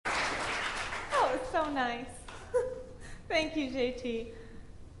so nice. Thank you, JT. It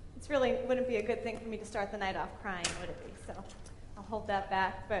really wouldn't be a good thing for me to start the night off crying, would it be? So I'll hold that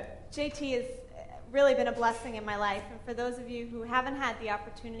back. But JT has really been a blessing in my life. And for those of you who haven't had the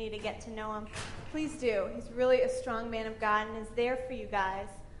opportunity to get to know him, please do. He's really a strong man of God and is there for you guys.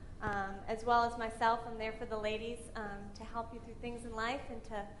 As well as myself, I'm there for the ladies to help you through things in life and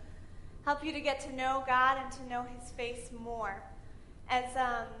to help you to get to know God and to know his face more.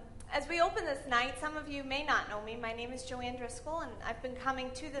 As we open this night, some of you may not know me. My name is Joanne Driscoll, and I've been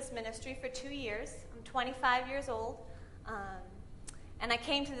coming to this ministry for 2 years. I'm 25 years old, and I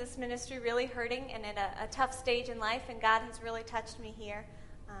came to this ministry really hurting and at a tough stage in life, and God has really touched me here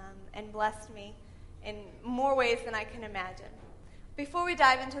and blessed me in more ways than I can imagine. Before we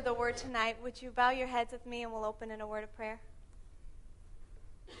dive into the Word tonight, would you bow your heads with me and we'll open in a word of prayer?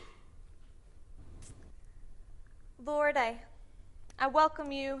 Lord, I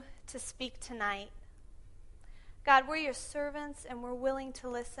welcome you to speak tonight. God, we're your servants and we're willing to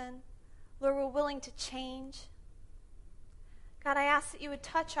listen. Lord, we're willing to change. God, I ask that you would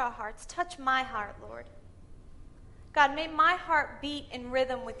touch our hearts, touch my heart, Lord. God, may my heart beat in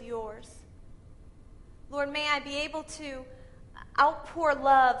rhythm with yours. Lord, may I be able to outpour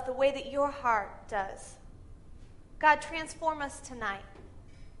love the way that your heart does. God, transform us tonight.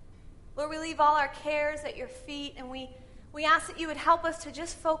 Lord, we leave all our cares at your feet, and we ask that you would help us to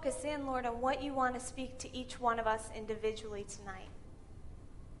just focus in, Lord, on what you want to speak to each one of us individually tonight.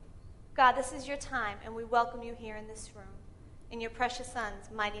 God, this is your time, and we welcome you here in this room. In your precious Son's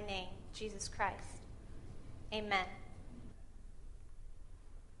mighty name, Jesus Christ. Amen.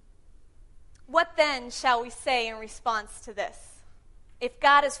 What then shall we say in response to this? If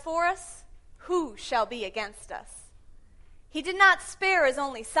God is for us, who shall be against us? He did not spare his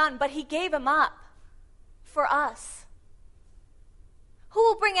only Son, but he gave him up for us. Who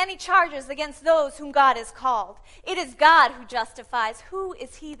will bring any charges against those whom God has called? It is God who justifies. Who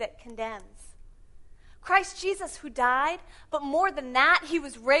is he that condemns? Christ Jesus, who died, but more than that, he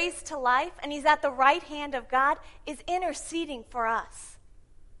was raised to life, and he's at the right hand of God, is interceding for us.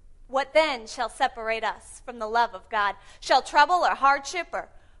 What then shall separate us from the love of God? Shall trouble or hardship or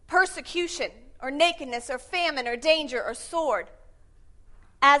persecution or nakedness or famine or danger or sword?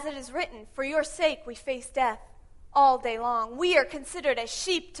 As it is written, for your sake we face death all day long. We are considered as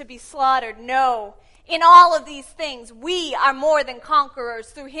sheep to be slaughtered. No, in all of these things we are more than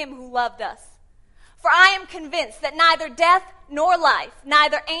conquerors through him who loved us. For I am convinced that neither death nor life,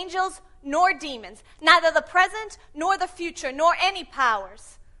 neither angels nor demons, neither the present nor the future, nor any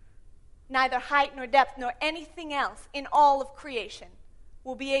powers, neither height nor depth nor anything else in all of creation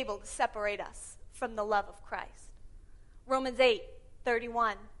will be able to separate us from the love of Christ. Romans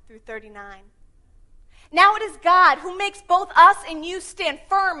 8:31 through 39. Now it is God who makes both us and you stand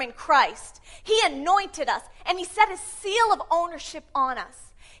firm in Christ. He anointed us, and he set his seal of ownership on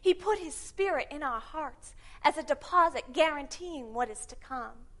us. He put his Spirit in our hearts as a deposit guaranteeing what is to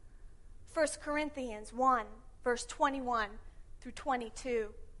come. 1 Corinthians 1, verse 21 through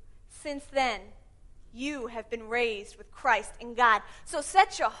 22. Since then, you have been raised with Christ in God. So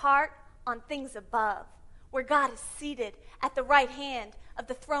set your heart on things above, where God is seated at the right hand of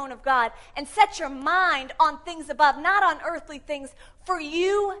the throne of God. And set your mind on things above, not on earthly things, for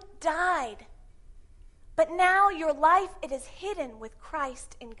you died. But now your life, it is hidden with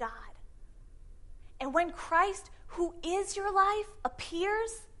Christ in God. And when Christ, who is your life,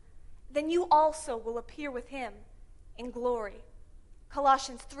 appears, then you also will appear with him in glory.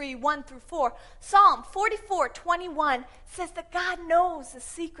 Colossians 3, 1 through 4. Psalm 44:21 says that God knows the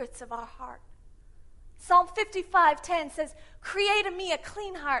secrets of our heart. Psalm 55:10 says, create in me a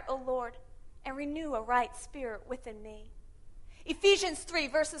clean heart, O Lord, and renew a right spirit within me. Ephesians 3,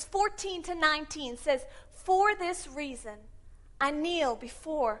 verses 14 to 19 says, for this reason I kneel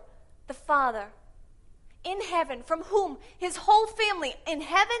before the Father in heaven, from whom his whole family in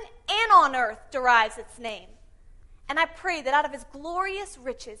heaven and on earth derives its name. And I pray that out of his glorious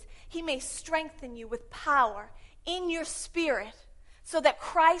riches he may strengthen you with power in your spirit, so that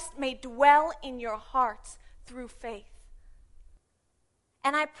Christ may dwell in your hearts through faith.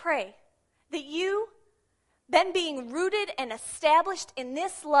 And I pray that you, then being rooted and established in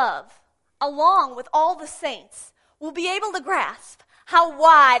this love, along with all the saints, will be able to grasp how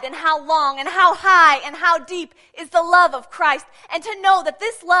wide and how long and how high and how deep is the love of Christ, and to know that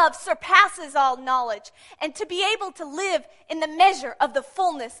this love surpasses all knowledge, and to be able to live in the measure of the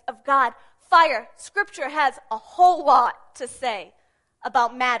fullness of God. Scripture has a whole lot to say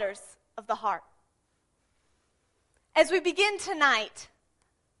about matters of the heart. As we begin tonight,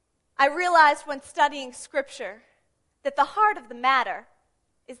 I realized when studying Scripture that the heart of the matter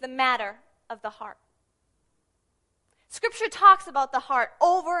is the matter of the heart. Scripture talks about the heart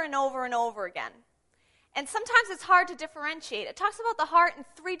over and over and over again. And sometimes it's hard to differentiate. It talks about the heart in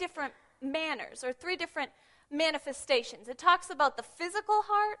three different manners or three different manifestations. It talks about the physical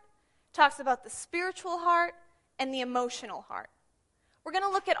heart, talks about the spiritual heart, and the emotional heart. We're going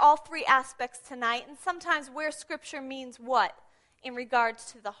to look at all three aspects tonight and sometimes where Scripture means what in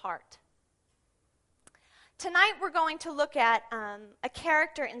regards to the heart. Tonight we're going to look at a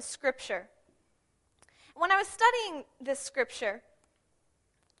character in Scripture. When I was studying this Scripture,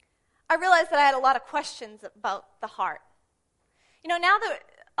 I realized that I had a lot of questions about the heart. You know, now that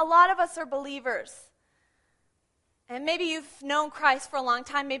a lot of us are believers, and maybe you've known Christ for a long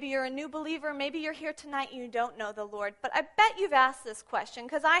time, maybe you're a new believer, maybe you're here tonight and you don't know the Lord, but I bet you've asked this question,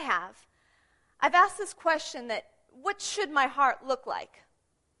 because I have. I've asked this question that, what should my heart look like?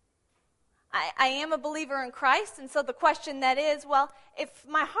 I am a believer in Christ, and so the question that is, well, if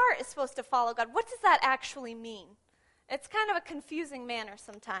my heart is supposed to follow God, what does that actually mean? It's kind of a confusing manner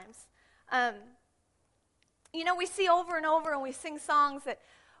sometimes. You know, we see over and over and we sing songs that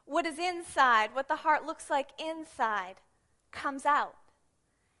what is inside, what the heart looks like inside, comes out.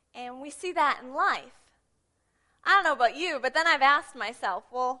 And we see that in life. I don't know about you, but then I've asked myself,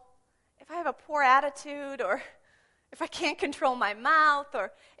 well, if I have a poor attitude, or if I can't control my mouth,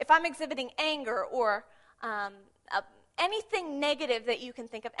 or if I'm exhibiting anger, or anything negative that you can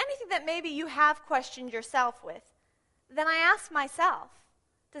think of, anything that maybe you have questioned yourself with, then I ask myself,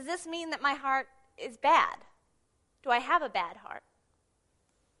 does this mean that my heart is bad? Do I have a bad heart?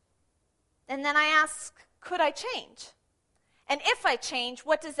 And then I ask, could I change? And if I change,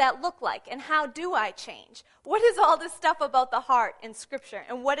 what does that look like? And how do I change? What is all this stuff about the heart in Scripture?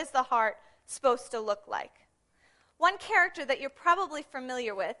 And what is the heart supposed to look like? One character that you're probably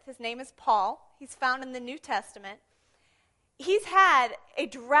familiar with, his name is Paul. He's found in the New Testament. He's had a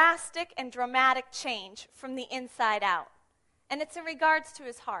drastic and dramatic change from the inside out. And it's in regards to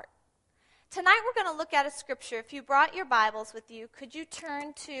his heart. Tonight we're going to look at a scripture. If you brought your Bibles with you, could you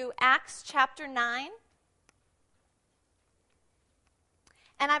turn to Acts chapter 9?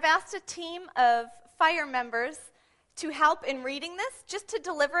 And I've asked a team of fire members to help in reading this, just to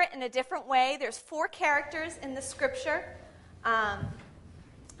deliver it in a different way. There's 4 characters in the scripture. And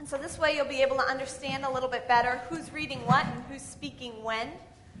so this way you'll be able to understand a little bit better who's reading what and who's speaking when.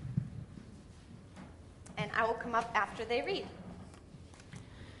 And I will come up after they read.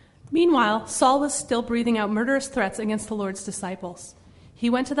 Meanwhile, Saul was still breathing out murderous threats against the Lord's disciples. He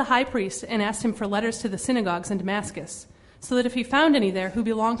went to the high priest and asked him for letters to the synagogues in Damascus, so that if he found any there who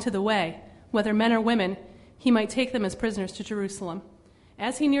belonged to the way, whether men or women, he might take them as prisoners to Jerusalem.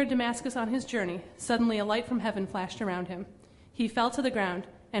 As he neared Damascus on his journey, suddenly a light from heaven flashed around him. He fell to the ground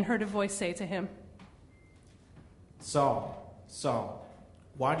and heard a voice say to him, Saul, Saul,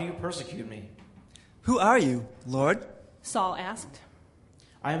 why do you persecute me? Who are you, Lord? Saul asked.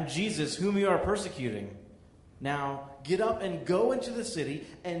 I am Jesus, whom you are persecuting. Now get up and go into the city,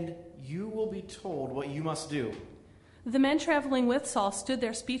 and you will be told what you must do. The men traveling with Saul stood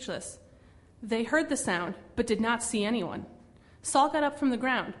there speechless. They heard the sound, but did not see anyone. Saul got up from the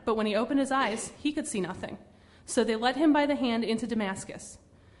ground, but when he opened his eyes, he could see nothing. So they led him by the hand into Damascus.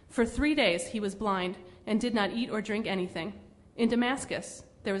 For 3 days he was blind and did not eat or drink anything. In Damascus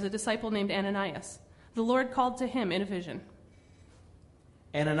there was a disciple named Ananias. The Lord called to him in a vision.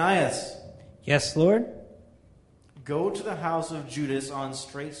 Ananias, Yes, Lord? go to the house of Judas on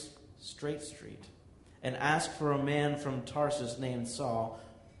Straight Street, and ask for a man from Tarsus named Saul,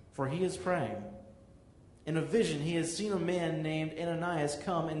 for he is praying. In a vision he has seen a man named Ananias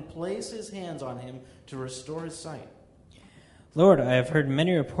come and place his hands on him to restore his sight. Lord, I have heard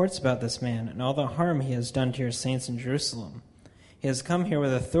many reports about this man and all the harm he has done to your saints in Jerusalem. He has come here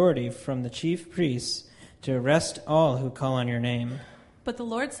with authority from the chief priests to arrest all who call on your name. But the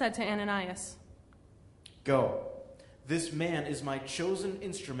Lord said to Ananias, Go. This man is my chosen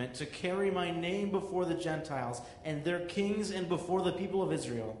instrument to carry my name before the Gentiles and their kings and before the people of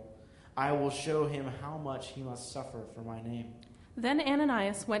Israel. I will show him how much he must suffer for my name. Then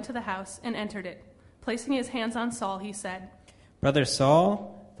Ananias went to the house and entered it. Placing his hands on Saul, he said, Brother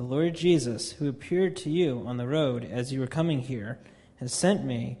Saul, the Lord Jesus, who appeared to you on the road as you were coming here, has sent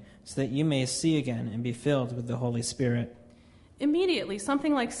me so that you may see again and be filled with the Holy Spirit. Immediately,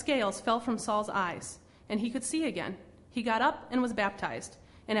 something like scales fell from Saul's eyes, and he could see again. He got up and was baptized,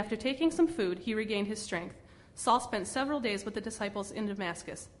 and after taking some food, he regained his strength. Saul spent several days with the disciples in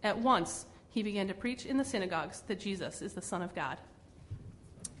Damascus. At once, he began to preach in the synagogues that Jesus is the Son of God.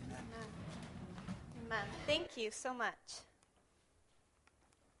 Amen. Amen. Thank you so much.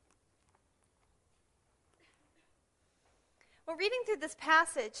 Well, reading through this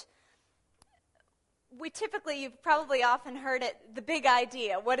passage, You've probably often heard it, the big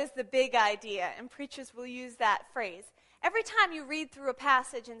idea. What is the big idea? And preachers will use that phrase. Every time you read through a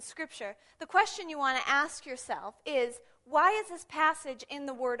passage in Scripture, the question you want to ask yourself is, why is this passage in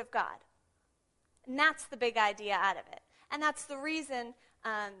the Word of God? And that's the big idea out of it. And that's the reason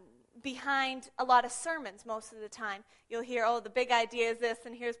behind a lot of sermons most of the time. You'll hear, the big idea is this,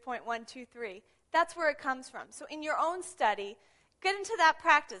 and here's point 1, 2, 3. That's where it comes from. So in your own study, get into that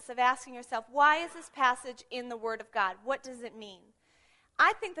practice of asking yourself, why is this passage in the Word of God? What does it mean?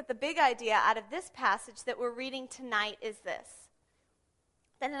 I think that the big idea out of this passage that we're reading tonight is this: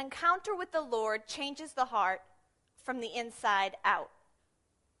 that an encounter with the Lord changes the heart from the inside out.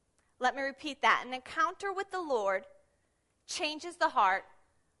 Let me repeat that. An encounter with the Lord changes the heart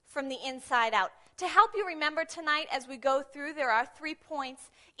from the inside out. To help you remember tonight as we go through, there are 3 points.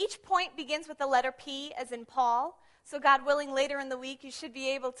 Each point begins with the letter P, as in Paul. So God willing, later in the week, you should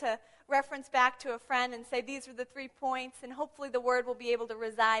be able to reference back to a friend and say, these are the 3 points, and hopefully the word will be able to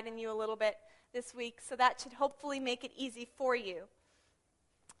reside in you a little bit this week. So that should hopefully make it easy for you.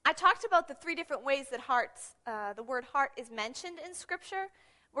 I talked about the 3 different ways that the word heart is mentioned in Scripture.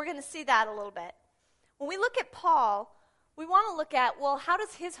 We're going to see that a little bit. When we look at Paul, we want to look at, how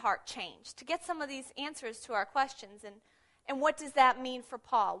does his heart change? To get some of these answers to our questions, and what does that mean for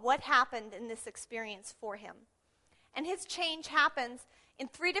Paul? What happened in this experience for him? And his change happens in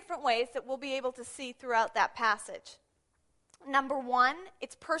 3 different ways that we'll be able to see throughout that passage. Number 1,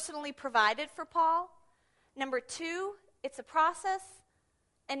 it's personally provided for Paul. Number 2, it's a process.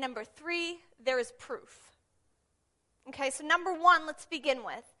 And number 3, there is proof. Okay, so number 1, let's begin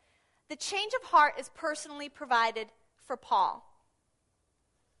with. The change of heart is personally provided for Paul.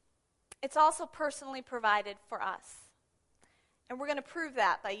 It's also personally provided for us. And we're going to prove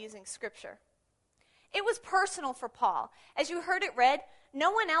that by using Scripture. It was personal for Paul. As you heard it read,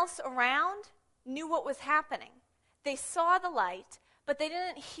 no one else around knew what was happening. They saw the light, but they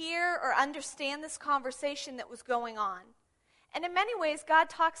didn't hear or understand this conversation that was going on. And in many ways, God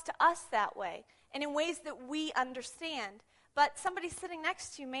talks to us that way, and in ways that we understand. But somebody sitting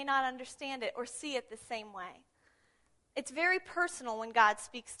next to you may not understand it or see it the same way. It's very personal when God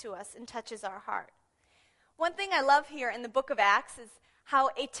speaks to us and touches our heart. One thing I love here in the book of Acts is how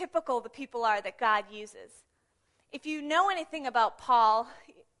atypical the people are that God uses. If you know anything about Paul,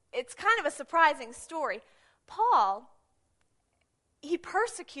 it's kind of a surprising story. Paul, he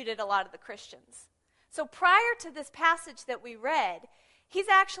persecuted a lot of the Christians. So prior to this passage that we read, he's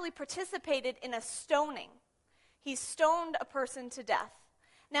actually participated in a stoning. He stoned a person to death.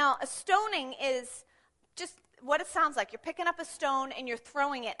 Now, a stoning is just what it sounds like. You're picking up a stone and you're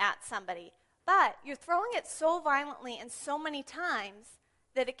throwing it at somebody. But you're throwing it so violently and so many times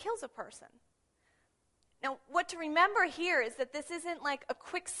that it kills a person. Now, what to remember here is that this isn't like a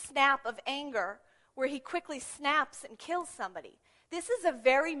quick snap of anger where he quickly snaps and kills somebody. This is a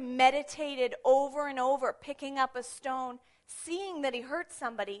very meditated, over and over, picking up a stone, seeing that he hurt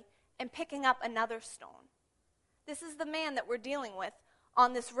somebody, and picking up another stone. This is the man that we're dealing with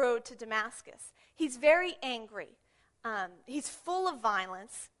on this road to Damascus. He's very angry. He's full of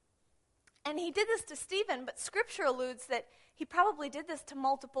violence. And he did this to Stephen, but Scripture alludes that he probably did this to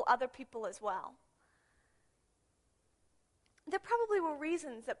multiple other people as well. There probably were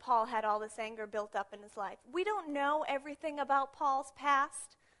reasons that Paul had all this anger built up in his life. We don't know everything about Paul's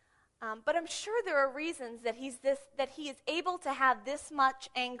past, but I'm sure there are reasons that he is able to have this much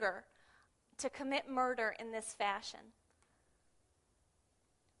anger to commit murder in this fashion.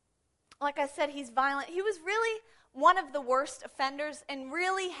 Like I said, he's violent. He was really one of the worst offenders and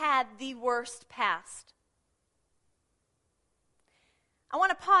really had the worst past. I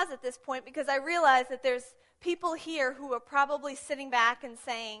want to pause at this point because I realize that there's people here who are probably sitting back and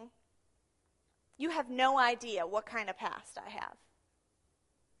saying, you have no idea what kind of past I have.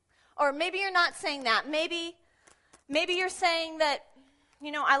 Or maybe you're not saying that. Maybe you're saying that,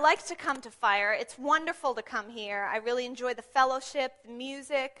 I like to come to Fire. It's wonderful to come here. I really enjoy the fellowship, the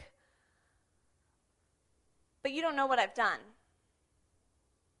music. But you don't know what I've done.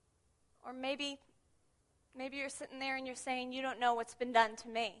 Or maybe you're sitting there and you're saying, you don't know what's been done to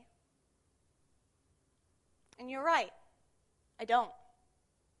me. And you're right. I don't.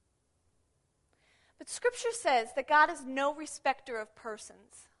 But Scripture says that God is no respecter of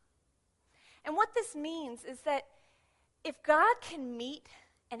persons. And what this means is that if God can meet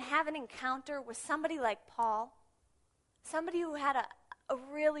and have an encounter with somebody like Paul, somebody who had a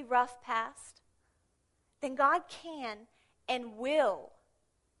really rough past, then God can and will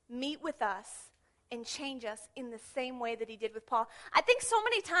meet with us and change us in the same way that he did with Paul. I think so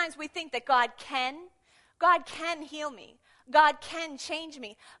many times we think that God can heal me. God can change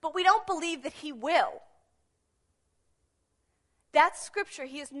me, but we don't believe that he will. That scripture,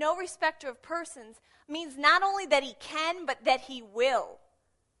 he is no respecter of persons, means not only that he can, but that he will.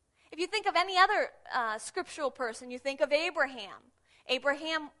 If you think of any other scriptural person, you think of Abraham.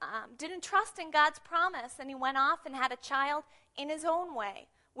 Abraham didn't trust in God's promise, and he went off and had a child in his own way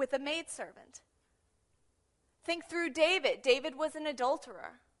with a maidservant. Think through David. David was an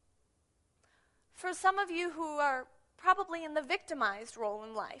adulterer. For some of you who are probably in the victimized role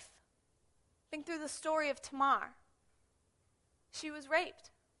in life, think through the story of Tamar. She was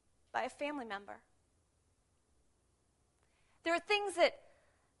raped by a family member. There are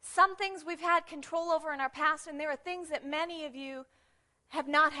some things we've had control over in our past, and there are things that many of you have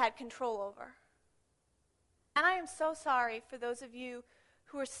not had control over. And I am so sorry for those of you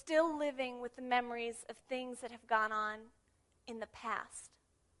who are still living with the memories of things that have gone on in the past.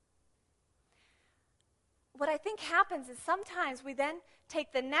 What I think happens is sometimes we then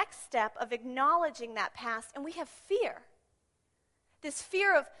take the next step of acknowledging that past, and we have fear. This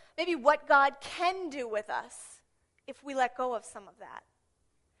fear of maybe what God can do with us if we let go of some of that.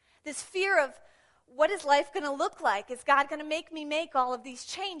 This fear of what is life going to look like? Is God going to make me make all of these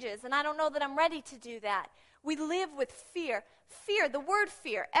changes? And I don't know that I'm ready to do that. We live with fear. Fear, the word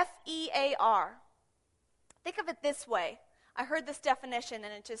fear, F-E-A-R. Think of it this way. I heard this definition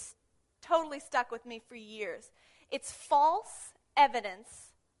and it just totally stuck with me for years. It's false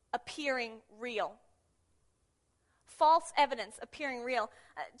evidence appearing real. False evidence appearing real.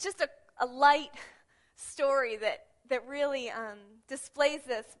 Just a light story that really displays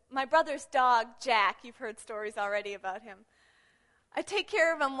this. My brother's dog, Jack, you've heard stories already about him. I take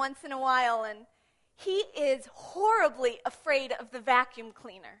care of him once in a while, and he is horribly afraid of the vacuum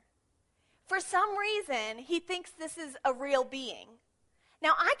cleaner. For some reason, he thinks this is a real being.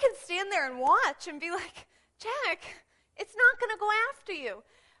 Now, I can stand there and watch and be like, Jack, it's not going to go after you.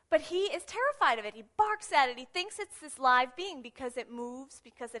 But he is terrified of it. He barks at it. He thinks it's this live being because it moves,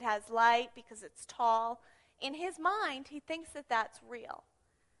 because it has light, because it's tall. In his mind, he thinks that that's real.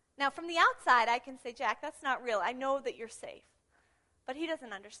 Now, from the outside, I can say, Jack, that's not real. I know that you're safe. But he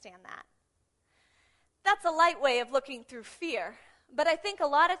doesn't understand that. That's a light way of looking through fear. But I think a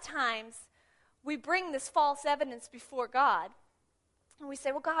lot of times we bring this false evidence before God. And we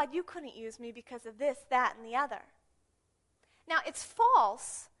say, well, God, you couldn't use me because of this, that, and the other. Now, it's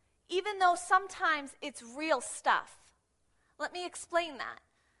false, even though sometimes it's real stuff. Let me explain that.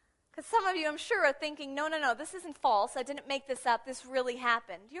 Because some of you, I'm sure, are thinking, no, this isn't false. I didn't make this up. This really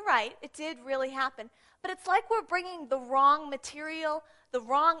happened. You're right. It did really happen. But it's like we're bringing the wrong material, the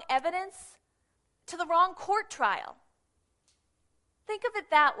wrong evidence, to the wrong court trial. Think of it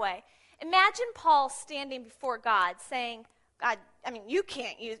that way. Imagine Paul standing before God saying, God, you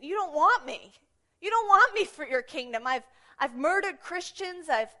don't want me. You don't want me for your kingdom. I've murdered Christians.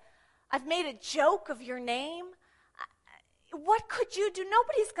 I've made a joke of your name. What could you do?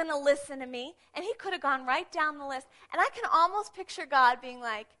 Nobody's going to listen to me. And he could have gone right down the list. And I can almost picture God being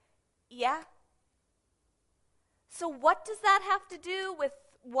like, yeah. So what does that have to do with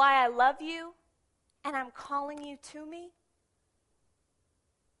why I love you and I'm calling you to me?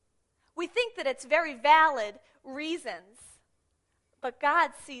 We think that it's very valid reasons, but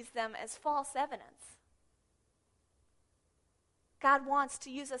God sees them as false evidence. God wants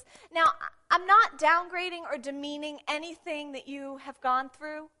to use us. Now, I'm not downgrading or demeaning anything that you have gone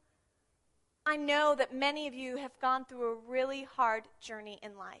through. I know that many of you have gone through a really hard journey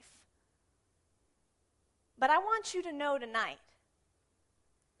in life. But I want you to know tonight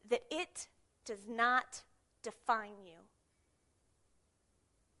that it does not define you.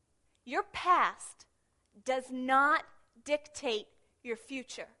 Your past does not dictate your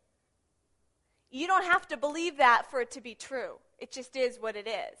future. You don't have to believe that for it to be true. It just is what it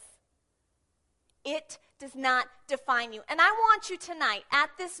is. It does not define you. And I want you tonight,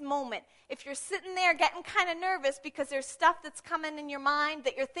 at this moment, if you're sitting there getting kind of nervous because there's stuff that's coming in your mind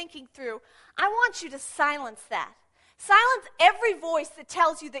that you're thinking through, I want you to silence that. Silence every voice that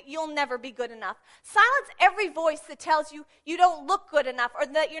tells you that you'll never be good enough. Silence every voice that tells you you don't look good enough or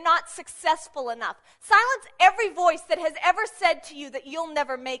that you're not successful enough. Silence every voice that has ever said to you that you'll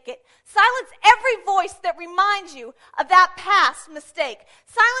never make it. Silence every voice that reminds you of that past mistake.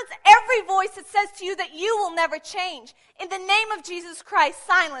 Silence every voice that says to you that you will never change. In the name of Jesus Christ,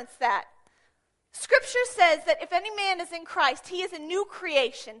 silence that. Scripture says that if any man is in Christ, he is a new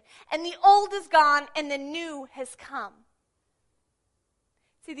creation, and the old is gone and the new has come.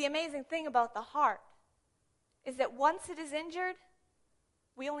 See, the amazing thing about the heart is that once it is injured,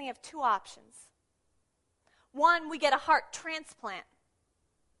 we only have two options. One, we get a heart transplant.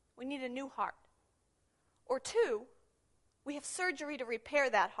 We need a new heart. Or two, We have surgery to repair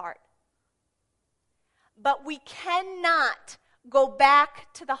that heart. But we cannot go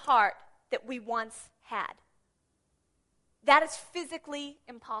back to the heart that we once had. That is physically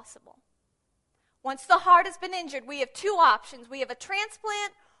impossible. Once the heart has been injured, we have two options. We have a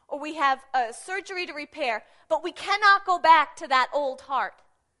transplant or we have a surgery to repair, but we cannot go back to that old heart.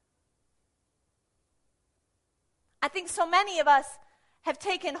 I think so many of us have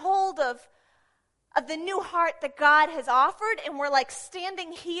taken hold of the new heart that God has offered, and we're like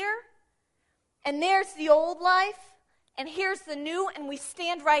standing here, and there's the old life, and here's the new, and we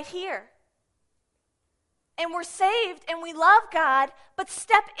stand right here. And we're saved, and we love God, but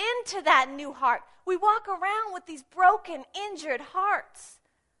step into that new heart. We walk around with these broken, injured hearts.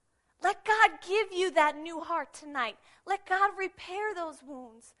 Let God give you that new heart tonight. Let God repair those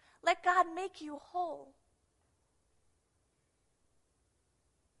wounds. Let God make you whole.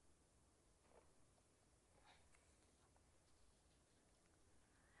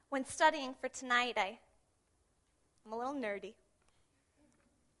 When studying for tonight, I'm a little nerdy.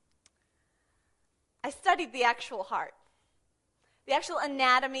 I studied the actual heart, the actual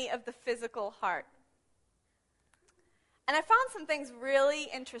anatomy of the physical heart. And I found some things really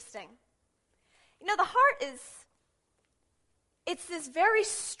interesting. You know, the heart it's this very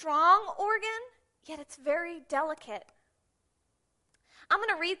strong organ, yet it's very delicate. I'm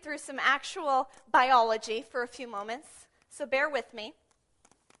going to read through some actual biology for a few moments, so bear with me.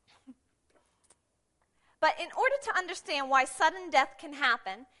 But in order to understand why sudden death can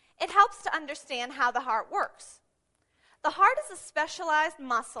happen, it helps to understand how the heart works. The heart is a specialized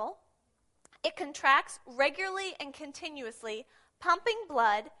muscle. It contracts regularly and continuously, pumping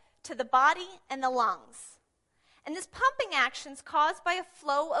blood to the body and the lungs. And this pumping action is caused by a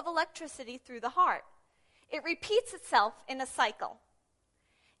flow of electricity through the heart. It repeats itself in a cycle.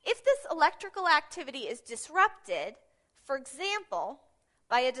 If this electrical activity is disrupted, for example,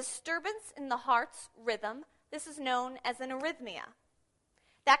 by a disturbance in the heart's rhythm, this is known as an arrhythmia.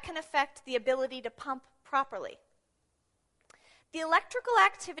 That can affect the ability to pump properly. The electrical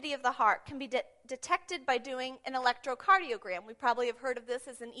activity of the heart can be detected by doing an electrocardiogram. We probably have heard of this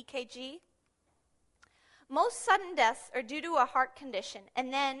as an EKG. Most sudden deaths are due to a heart condition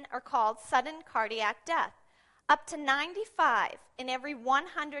and then are called sudden cardiac death. Up to 95 in every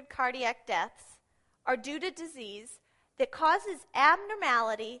 100 cardiac deaths are due to disease that causes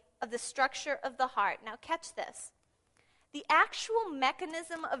abnormality of the structure of the heart. Now catch this. The actual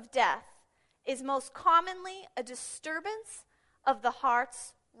mechanism of death is most commonly a disturbance of the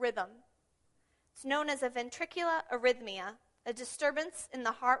heart's rhythm. It's known as a ventricular arrhythmia, a disturbance in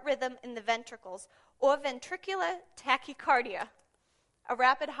the heart rhythm in the ventricles, or ventricular tachycardia, a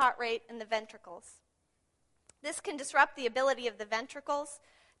rapid heart rate in the ventricles. This can disrupt the ability of the ventricles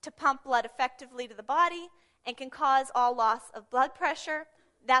to pump blood effectively to the body and can cause all loss of blood pressure.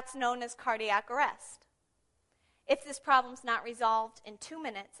 That's known as cardiac arrest. If this problem's not resolved in 2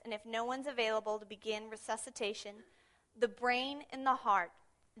 minutes, and if no one's available to begin resuscitation, the brain and the heart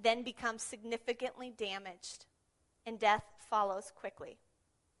then become significantly damaged, and death follows quickly.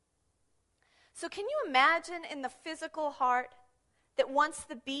 So can you imagine in the physical heart that once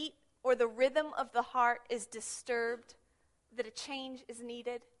the beat or the rhythm of the heart is disturbed, that a change is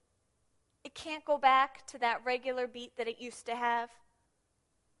needed? It can't go back to that regular beat that it used to have.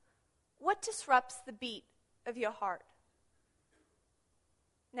 What disrupts the beat of your heart?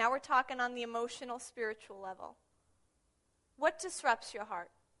 Now we're talking on the emotional, spiritual level. What disrupts your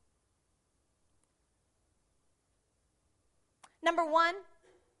heart? Number one,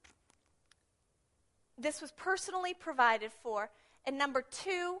 this was personally provided for. And number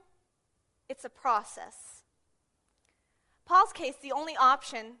two, it's a process. Paul's case, the only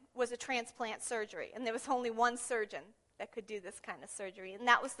option was a transplant surgery, and there was only one surgeon that could do this kind of surgery, and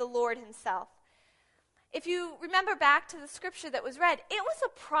that was the Lord himself. If you remember back to the scripture that was read, it was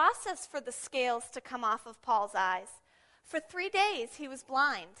a process for the scales to come off of Paul's eyes. For 3 days, he was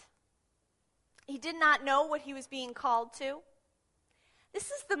blind. He did not know what he was being called to. This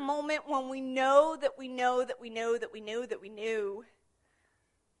is the moment when we know that we know that we know that we know that we knew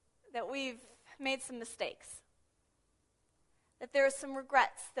that we've made some mistakes, that there are some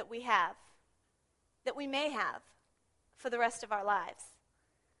regrets that we have, that we may have for the rest of our lives.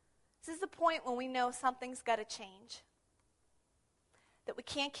 This is the point when we know something's got to change, that we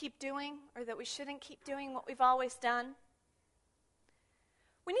can't keep doing or that we shouldn't keep doing what we've always done.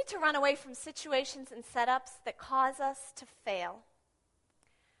 We need to run away from situations and setups that cause us to fail.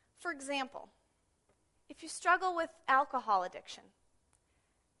 For example, if you struggle with alcohol addiction,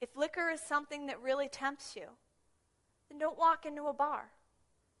 if liquor is something that really tempts you, then don't walk into a bar.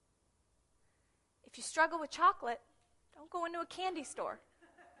 If you struggle with chocolate, Don't go into a candy store.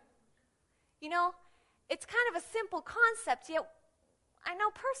 You know, it's kind of a simple concept, yet I know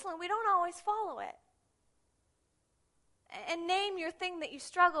personally we don't always follow it. And name your thing that you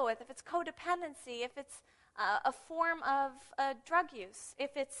struggle with, if it's codependency, if it's a form of drug use,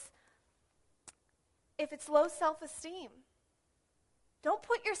 if it's low self-esteem. Don't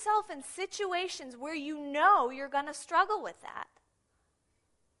put yourself in situations where you know you're going to struggle with that.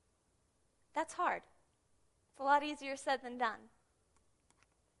 That's hard. It's a lot easier said than done.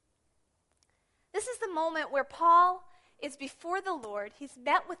 This is the moment where Paul is before the Lord. He's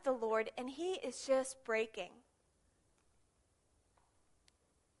met with the Lord, and he is just breaking.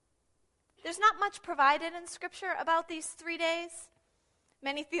 There's not much provided in Scripture about these 3 days.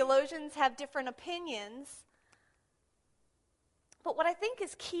 Many theologians have different opinions. But what I think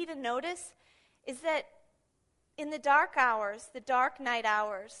is key to notice is that in the dark hours, the dark night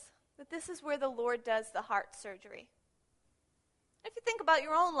hours, that this is where the Lord does the heart surgery. If you think about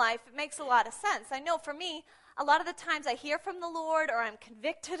your own life, it makes a lot of sense. I know for me, a lot of the times I hear from the Lord or I'm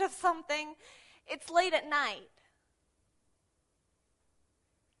convicted of something, it's late at night.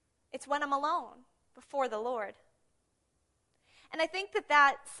 It's when I'm alone before the Lord. And I think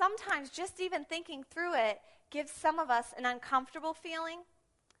that sometimes just even thinking through it gives some of us an uncomfortable feeling.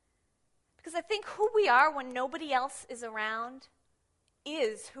 Because I think who we are when nobody else is around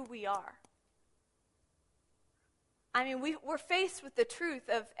is who we are. I mean, we're faced with the truth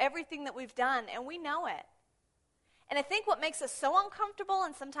of everything that we've done, and we know it. And I think what makes us so uncomfortable,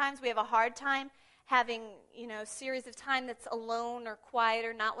 and sometimes we have a hard time having, a series of time that's alone or quiet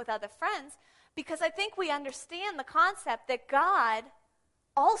or not with other friends, because I think we understand the concept that God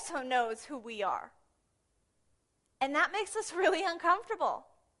also knows who we are. And that makes us really uncomfortable.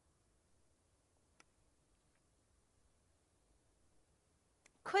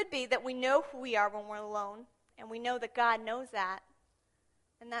 Could be that we know who we are when we're alone, and we know that God knows that,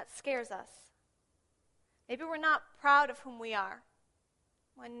 and that scares us. Maybe we're not proud of whom we are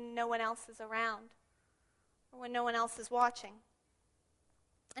when no one else is around, or when no one else is watching.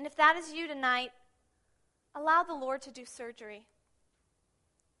 And if that is you tonight, allow the Lord to do surgery.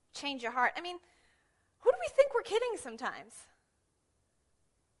 Change your heart. I mean, who do we think we're kidding sometimes?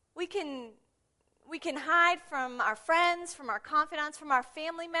 We can hide from our friends, from our confidants, from our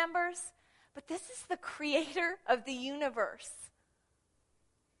family members, but this is the creator of the universe.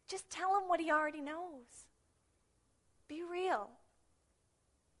 Just tell him what he already knows. Be real.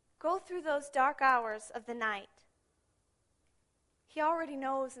 Go through those dark hours of the night. He already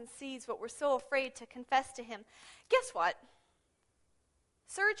knows and sees what we're so afraid to confess to him. Guess what?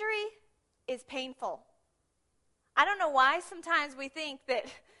 Surgery is painful. I don't know why sometimes we think that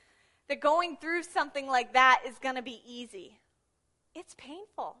going through something like that is going to be easy. It's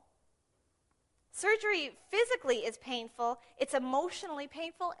painful. Surgery physically is painful, it's emotionally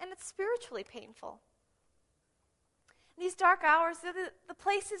painful, and it's spiritually painful. These dark hours are the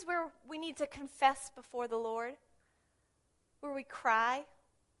places where we need to confess before the Lord, where we cry.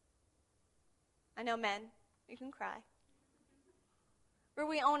 I know men, you can cry. Where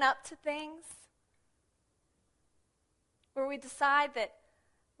we own up to things. Where we decide that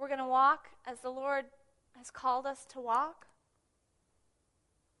we're going to walk as the Lord has called us to walk.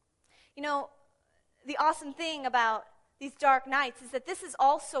 The awesome thing about these dark nights is that this is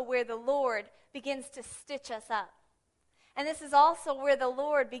also where the Lord begins to stitch us up. And this is also where the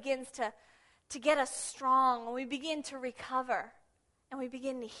Lord begins to get us strong, and we begin to recover, and we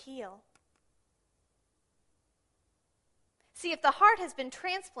begin to heal. See, if the heart has been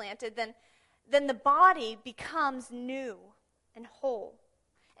transplanted, then the body becomes new and whole.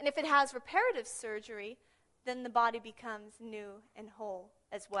 And if it has reparative surgery, then the body becomes new and whole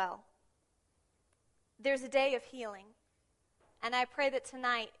as well. There's a day of healing. And I pray that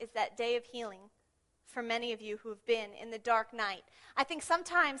tonight is that day of healing for many of you who have been in the dark night. I think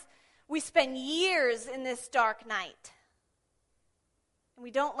sometimes we spend years in this dark night, and we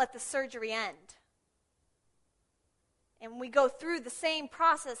don't let the surgery end. And we go through the same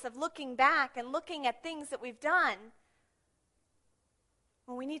process of looking back and looking at things that we've done,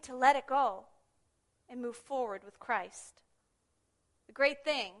 when we need to let it go and move forward with Christ. The great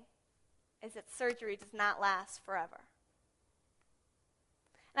thing is that surgery does not last forever.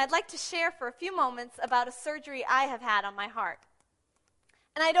 And I'd like to share for a few moments about a surgery I have had on my heart.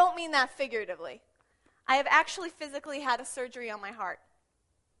 And I don't mean that figuratively. I have actually physically had a surgery on my heart.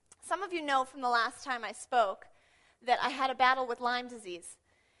 Some of you know from the last time I spoke that I had a battle with Lyme disease.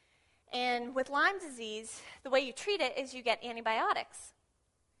 And with Lyme disease, the way you treat it is you get antibiotics.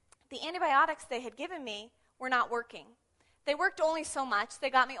 The antibiotics they had given me were not working. They worked only so much. They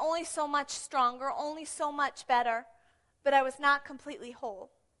got me only so much stronger, only so much better. but I was not completely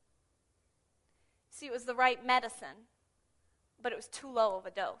whole. See, it was the right medicine, but it was too low of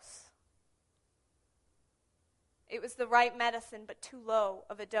a dose. It was the right medicine, but too low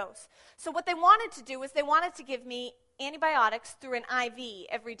of a dose. So what they wanted to do was they wanted to give me antibiotics through an IV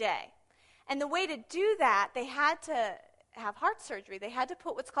every day. And the way to do that, they had to have heart surgery. They had to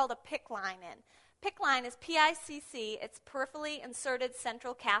put what's called a PICC line in. PICC line is P-I-C-C. It's peripherally inserted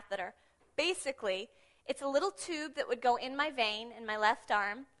central catheter. Basically, it's a little tube that would go in my vein in my left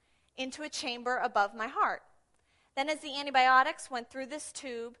arm into a chamber above my heart. Then as the antibiotics went through this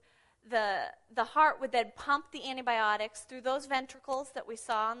tube, the heart would then pump the antibiotics through those ventricles that we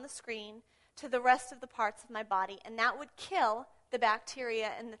saw on the screen to the rest of the parts of my body, and that would kill the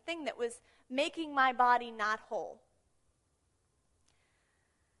bacteria and the thing that was making my body not whole.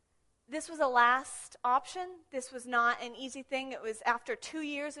 This was a last option. This was not an easy thing. It was after 2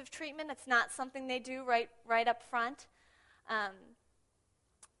 years of treatment. It's not something they do right up front.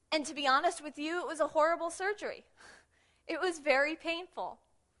 And to be honest with you, it was a horrible surgery. It was very painful.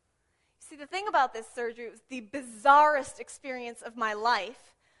 See, the thing about this surgery, it was the bizarrest experience of my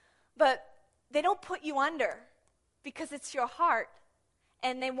life, but they don't put you under because it's your heart,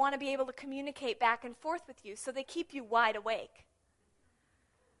 and they want to be able to communicate back and forth with you, so they keep you wide awake.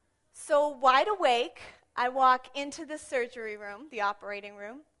 So wide awake, I walk into the surgery room, the operating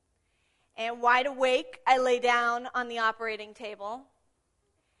room, and wide awake, I lay down on the operating table,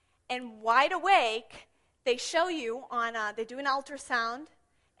 and wide awake, they show you on, they do an ultrasound,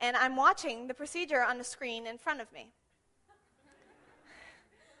 and I'm watching the procedure on the screen in front of me.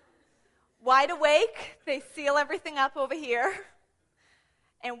 Wide awake, they seal everything up over here.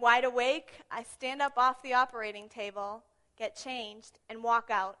 And wide awake, I stand up off the operating table, get changed, and walk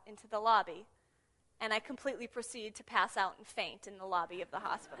out into the lobby. And I completely proceed to pass out and faint in the lobby of the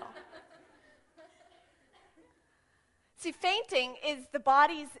hospital. See, fainting is the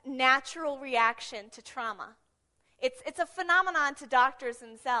body's natural reaction to trauma. It's a phenomenon to doctors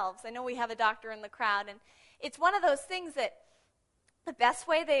themselves. I know we have a doctor in the crowd, and it's one of those things that the best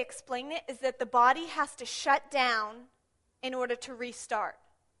way they explain it is that the body has to shut down in order to restart.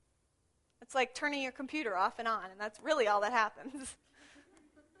 It's like turning your computer off and on, and that's really all that happens.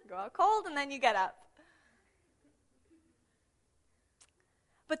 Go out cold, and then you get up.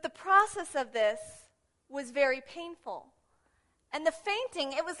 But the process of this was very painful. And the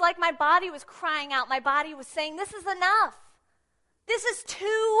fainting, it was like my body was crying out. My body was saying, this is enough. This is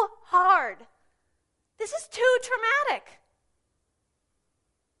too hard. This is too traumatic.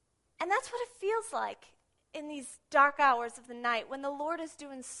 And that's what it feels like in these dark hours of the night when the Lord is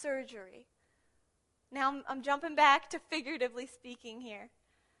doing surgery. Now I'm jumping back to figuratively speaking here.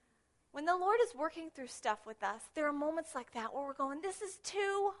 When the Lord is working through stuff with us, there are moments like that where we're going, this is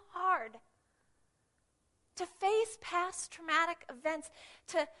too hard. To face past traumatic events,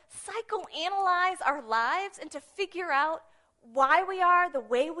 to psychoanalyze our lives and to figure out why we are the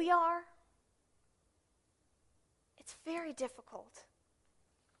way we are, it's very difficult.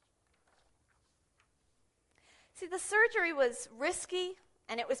 See, the surgery was risky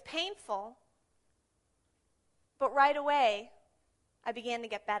and it was painful, but right away, I began to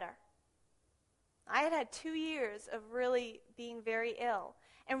get better. I had had 2 years of really being very ill.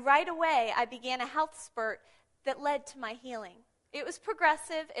 And right away, I began a health spurt that led to my healing. It was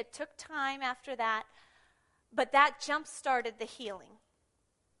progressive. It took time after that. But that jump-started the healing.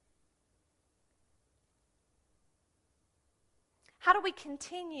 How do we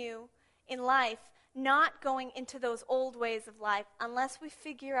continue in life not going into those old ways of life unless we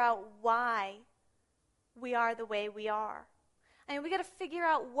figure out why we are the way we are? I mean, we got to figure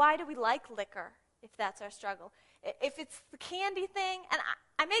out, why do we like liquor, if that's our struggle? If it's the candy thing, and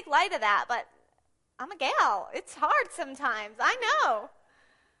I make light of that, but I'm a gal. It's hard sometimes. I know.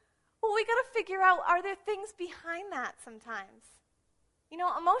 Well, we got to figure out, are there things behind that sometimes? You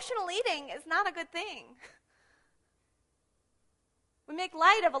know, emotional eating is not a good thing. We make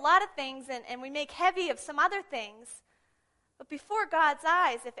light of a lot of things, and we make heavy of some other things. But before God's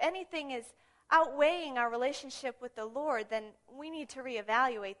eyes, if anything is outweighing our relationship with the Lord, then we need to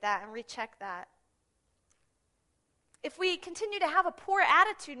reevaluate that and recheck that. If we continue to have a poor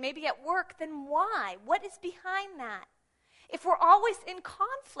attitude, maybe at work, then why? What is behind that? If we're always in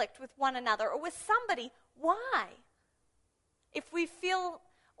conflict with one another or with somebody, why? If we feel,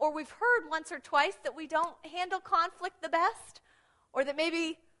 or we've heard once or twice that we don't handle conflict the best, or that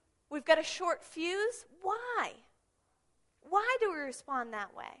maybe we've got a short fuse, why? Why do we respond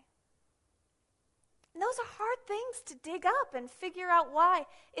that way? And those are hard things to dig up and figure out why.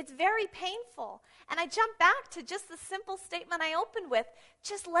 It's very painful. And I jump back to just the simple statement I opened with.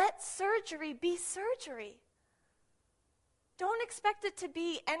 Just let surgery be surgery. don't expect it to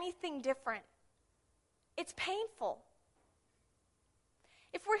be anything different. It's painful.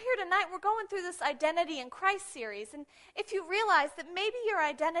 If we're here tonight, we're going through this Identity in Christ series, and if you realize that maybe your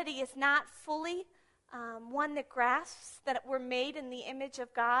identity is not fully one that grasps that we're made in the image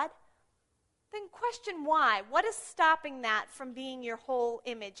of God, then question why. What is stopping that from being your whole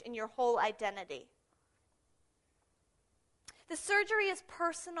image and your whole identity? The surgery is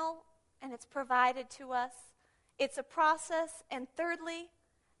personal, and it's provided to us. It's a process, and thirdly,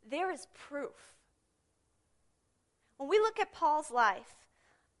 there is proof. When we look at Paul's life,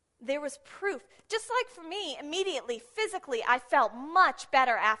 there was proof. Just like for me, immediately, physically, I felt much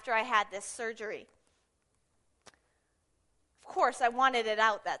better after I had this surgery. Of course, I wanted it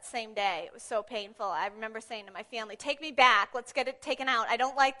out that same day. It was so painful. I remember saying to my family, take me back. Let's get it taken out. I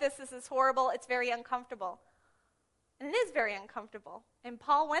don't like this. This is horrible. It's very uncomfortable. And it is very uncomfortable. And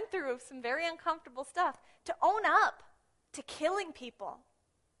Paul went through some very uncomfortable stuff to own up to killing people,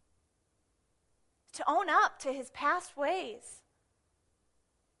 to own up to his past ways.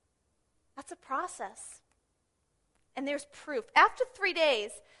 That's a process. And there's proof. After 3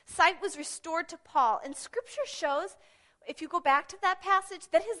 days, sight was restored to Paul. And Scripture shows, if you go back to that passage,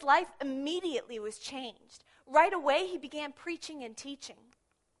 that his life immediately was changed. Right away, he began preaching and teaching.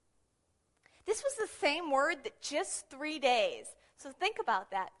 This was the same word that just 3 days. So think about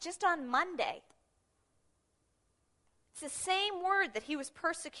that. Just on Monday. It's the same word that he was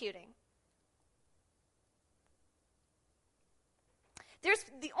persecuting. There's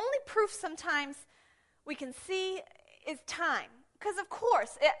the only proof sometimes we can see is time. Because of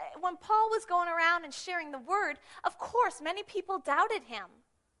course, when Paul was going around and sharing the word, of course, many people doubted him.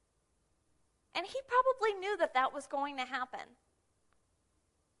 And he probably knew that that was going to happen.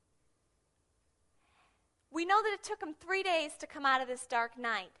 We know that it took him 3 days to come out of this dark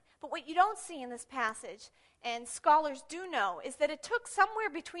night. But what you don't see in this passage, and scholars do know, is that it took somewhere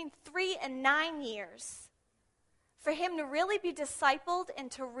between 3 and 9 years for him to really be discipled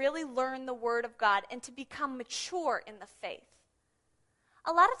and to really learn the Word of God and to become mature in the faith.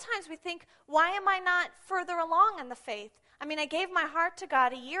 A lot of times we think, why am I not further along in the faith? I mean, I gave my heart to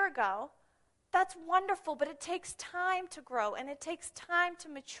God a year ago. That's wonderful, but it takes time to grow and it takes time to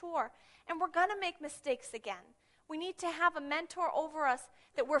mature. And we're going to make mistakes again. We need to have a mentor over us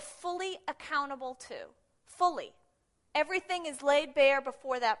that we're fully accountable to. Fully. Everything is laid bare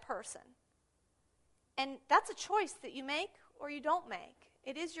before that person. And that's a choice that you make or you don't make.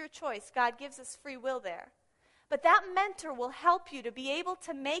 It is your choice. God gives us free will there. But that mentor will help you to be able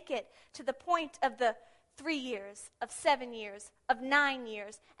to make it to the point of the 3 years, of 7 years, of 9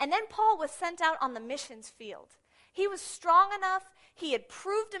 years. And then Paul was sent out on the missions field. He was strong enough, he had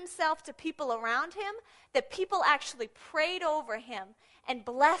proved himself to people around him, that people actually prayed over him and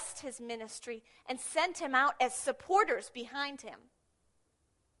blessed his ministry and sent him out as supporters behind him.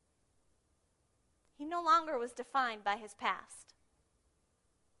 He no longer was defined by his past.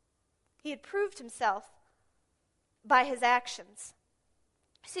 He had proved himself by his actions.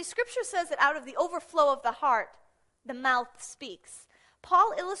 See, Scripture says that out of the overflow of the heart, the mouth speaks.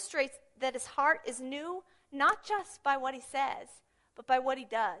 Paul illustrates that his heart is new, not just by what he says, but by what he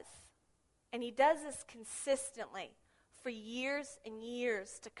does. And he does this consistently for years and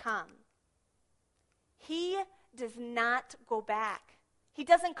years to come. He does not go back. He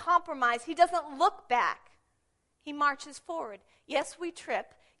doesn't compromise. He doesn't look back. He marches forward. Yes, we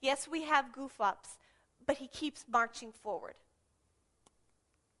trip. Yes, we have goof-ups. But he keeps marching forward.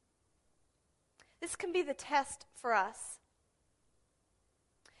 This can be the test for us.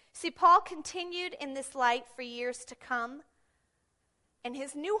 See, Paul continued in this light for years to come, and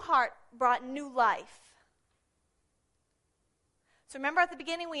his new heart brought new life. So remember at the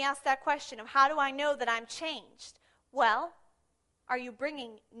beginning we asked that question of how do I know that I'm changed? Well, are you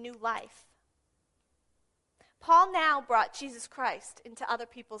bringing new life? Paul now brought Jesus Christ into other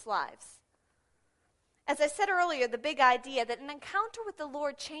people's lives. As I said earlier, the big idea that an encounter with the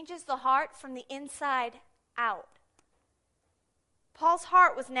Lord changes the heart from the inside out. Paul's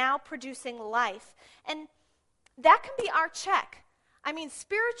heart was now producing life. And that can be our check. I mean,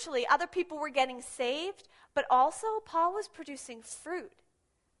 spiritually, other people were getting saved, but also Paul was producing fruit.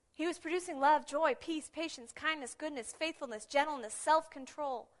 He was producing love, joy, peace, patience, kindness, goodness, faithfulness, gentleness,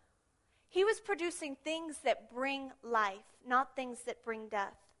 self-control. He was producing things that bring life, not things that bring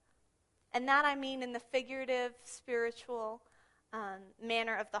death. And that I mean in the figurative, spiritual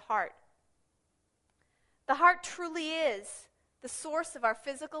manner of the heart. The heart truly is the source of our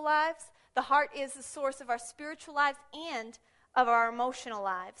physical lives. The heart is the source of our spiritual lives and of our emotional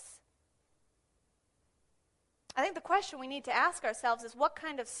lives. I think the question we need to ask ourselves is, what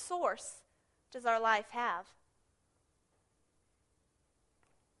kind of source does our life have?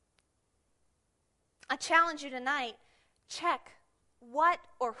 I challenge you tonight, check what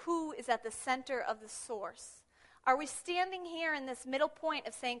or who is at the center of the source. Are we standing here in this middle point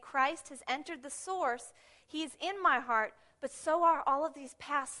of saying Christ has entered the source, he is in my heart, but so are all of these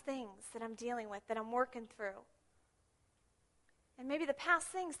past things that I'm dealing with, that I'm working through. And maybe the past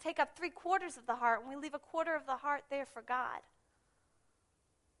things take up 3/4 of the heart, and we leave 1/4 of the heart there for God.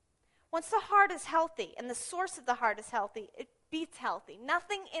 Once the heart is healthy and the source of the heart is healthy, it beats healthy.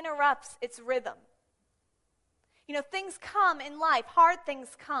 Nothing interrupts its rhythm. You know, things come in life, hard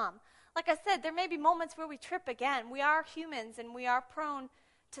things come. Like I said, there may be moments where we trip again. We are humans and we are prone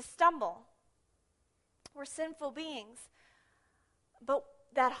to stumble. We're sinful beings. But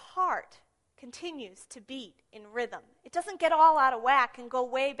that heart continues to beat in rhythm. It doesn't get all out of whack and go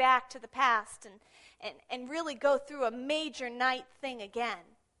way back to the past and really go through a major night thing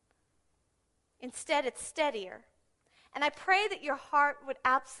again. Instead, it's steadier. And I pray that your heart would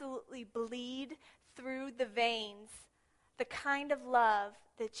absolutely bleed through the veins the kind of love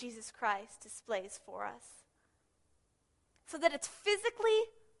that Jesus Christ displays for us. So that it's physically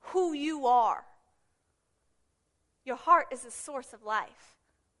who you are. Your heart is the source of life.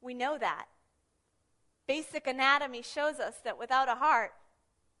 We know that. Basic anatomy shows us that without a heart,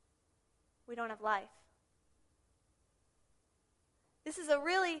 we don't have life. This is a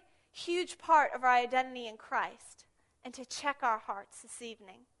really huge part of our identity in Christ, and to check our hearts this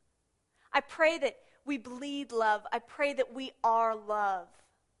evening. I pray that we bleed love. I pray that we are love.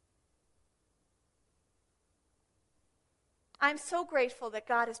 I'm so grateful that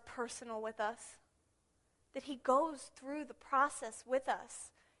God is personal with us, that he goes through the process with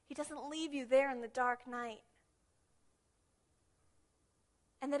us. He doesn't leave you there in the dark night.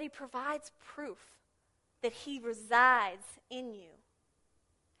 And that he provides proof that he resides in you.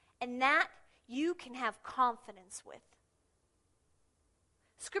 And that you can have confidence with.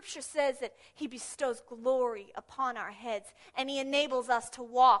 Scripture says that he bestows glory upon our heads, and he enables us to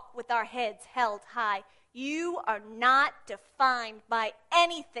walk with our heads held high. You are not defined by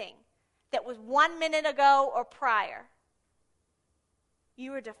anything that was 1 minute ago or prior.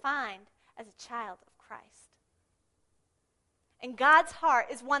 You are defined as a child of Christ. And God's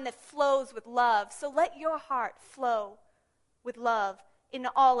heart is one that flows with love. So let your heart flow with love in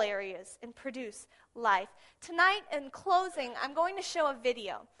all areas and produce life. Tonight, in closing, I'm going to show a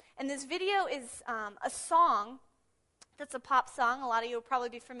video. And this video is a song that's a pop song. A lot of you will probably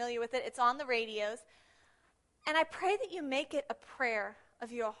be familiar with it. It's on the radios. And I pray that you make it a prayer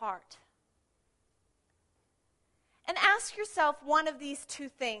of your heart. And ask yourself one of these two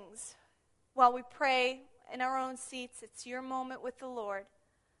things while we pray in our own seats. It's your moment with the Lord.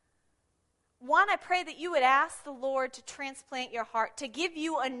 One, I pray that you would ask the Lord to transplant your heart, to give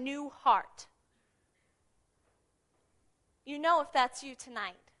you a new heart. You know if that's you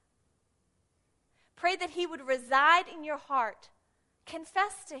tonight. Pray that he would reside in your heart.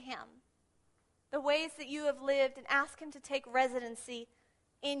 Confess to him the ways that you have lived and ask him to take residency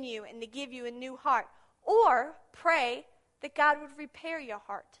in you and to give you a new heart. Or pray that God would repair your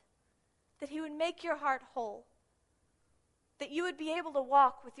heart, that he would make your heart whole, that you would be able to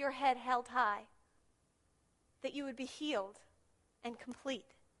walk with your head held high, that you would be healed and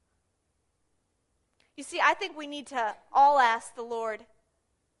complete. You see, I think we need to all ask the Lord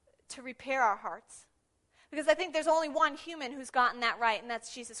to repair our hearts, because I think there's only one human who's gotten that right, and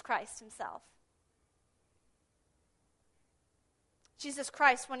that's Jesus Christ himself. Jesus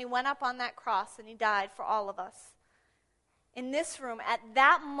Christ, when he went up on that cross and he died for all of us, in this room, at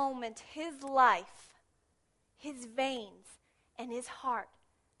that moment, his life, his veins, and his heart,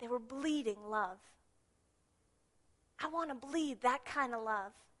 they were bleeding love. I want to bleed that kind of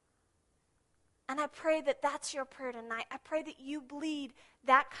love. And I pray that that's your prayer tonight. I pray that you bleed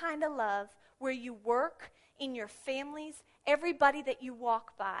that kind of love where you work, in your families, everybody that you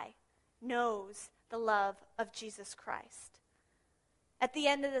walk by knows the love of Jesus Christ. At the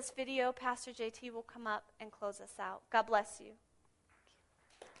end of this video, Pastor JT will come up and close us out. God bless you.